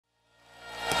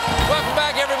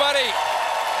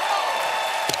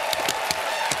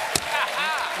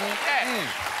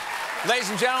Ladies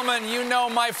and gentlemen, you know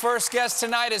my first guest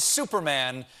tonight is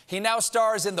Superman. He now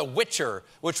stars in The Witcher,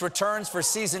 which returns for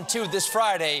season 2 this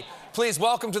Friday. Please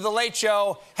welcome to The Late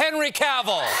Show, Henry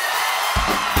Cavill.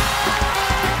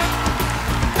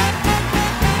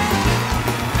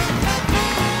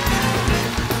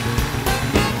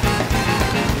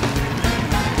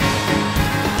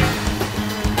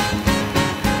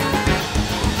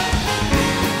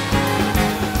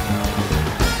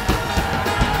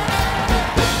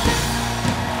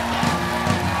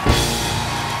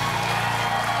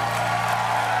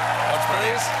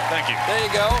 Thank you. There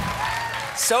you go.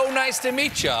 So nice to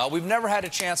meet you. We've never had a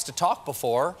chance to talk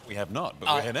before. We have not, but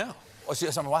we're here now.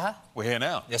 What? We're here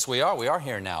now. Yes, we are. We are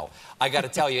here now. I got to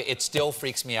tell you, it still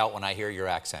freaks me out when I hear your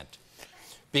accent.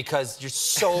 Because you're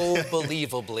so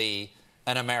believably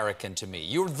an American to me.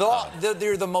 You're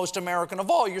the most American of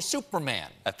all. You're Superman.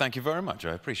 Thank you very much.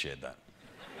 I appreciate that.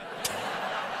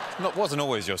 It wasn't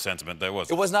always your sentiment, though,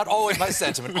 was it? It was not always my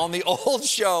sentiment. On the old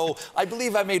show, I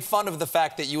believe I made fun of the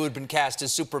fact that you had been cast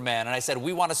as Superman, and I said,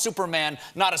 we want a Superman,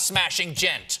 not a smashing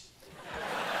gent.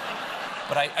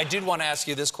 But I did want to ask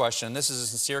you this question. This is a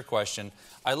sincere question.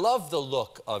 I love the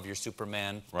look of your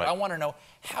Superman. Right. I want to know,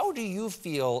 how do you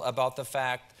feel about the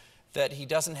fact that he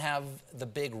doesn't have the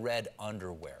big red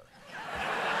underwear?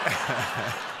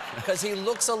 Because he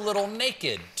looks a little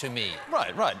naked to me.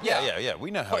 Right. Yeah.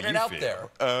 We know how you feel. Putting it out there.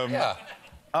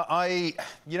 Yeah.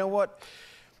 You know what?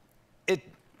 It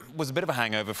was a bit of a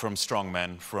hangover from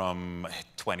strongmen from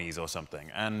 20s or something,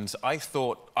 and I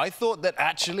thought that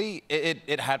actually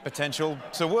it had potential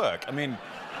to work. I mean,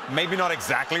 maybe not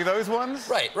exactly those ones.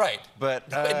 Right.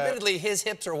 But admittedly, his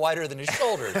hips are wider than his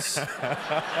shoulders.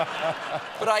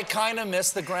 But I kind of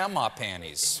miss the grandma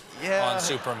panties on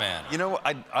Superman. You know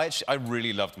what? I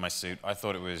really loved my suit. I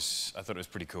thought it was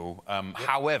pretty cool.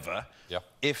 However,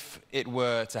 if it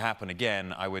were to happen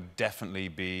again, I would definitely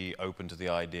be open to the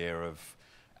idea of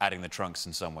adding the trunks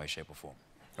in some way, shape, or form.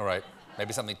 All right.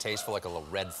 Maybe something tasteful, like a little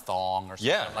red thong or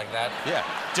something like that? Yeah,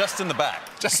 just in the back.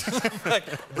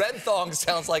 Red thong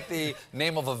sounds like the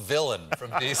name of a villain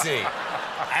from D.C.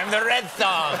 I'm the red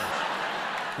thong.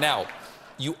 Now,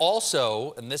 you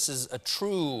also, and this is a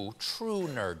true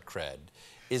nerd cred,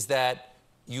 is that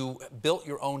you built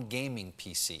your own gaming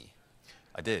PC.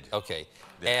 I did. Okay.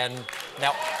 Yeah. And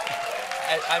now,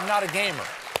 I'm not a gamer.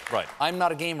 Right. I'm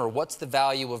not a gamer. What's the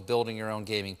value of building your own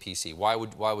gaming PC? Why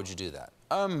would you do that?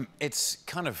 It's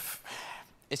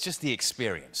just the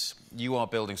experience. You are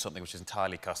building something which is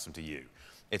entirely custom to you.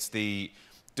 It's the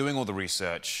doing all the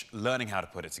research, learning how to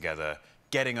put it together,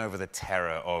 getting over the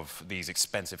terror of these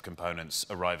expensive components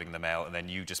arriving in the mail, and then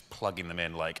you just plugging them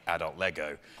in like adult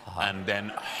Lego, and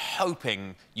then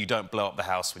hoping you don't blow up the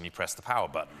house when you press the power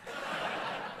button.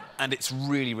 And it's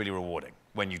really, really rewarding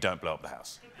when you don't blow up the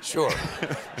house. Sure.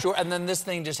 And then this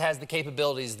thing just has the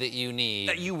capabilities that you need.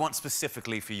 That you want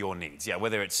specifically for your needs, yeah.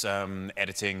 Whether it's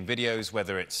editing videos,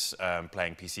 whether it's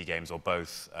playing PC games, or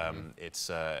both,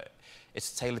 it's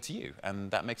tailored to you,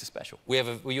 and that makes it special.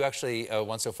 Will you actually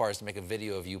went so far as to make a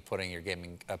video of you putting your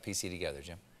gaming PC together,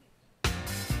 Jim?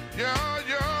 You're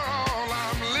all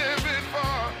I'm living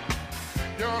for.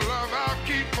 Your love I'll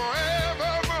keep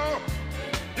forevermore.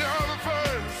 You're the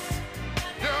first,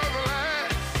 you're the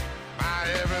last, my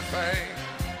everything.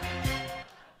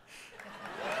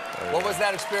 What was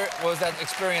that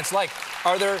experience like?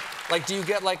 Are there, like, do you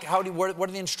get, like, where do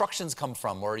the instructions come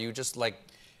from? Or are you just, like,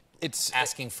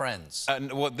 asking friends?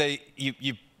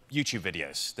 YouTube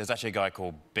videos. There's actually a guy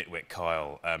called Bitwit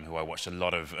Kyle who I watched a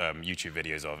lot of YouTube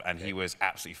videos of, and he was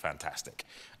absolutely fantastic.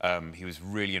 He was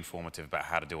really informative about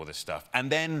how to do all this stuff. And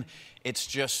then it's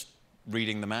just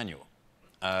reading the manual,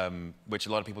 which a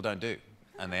lot of people don't do.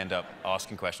 And they end up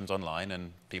asking questions online,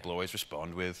 and people always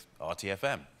respond with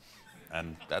RTFM.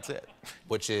 And that's it.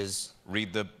 Which is?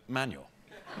 Read the manual.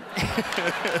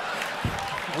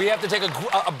 We have to take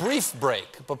a brief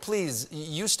break, but please,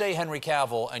 you stay Henry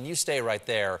Cavill, and you stay right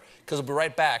there, because we'll be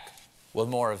right back with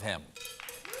more of him.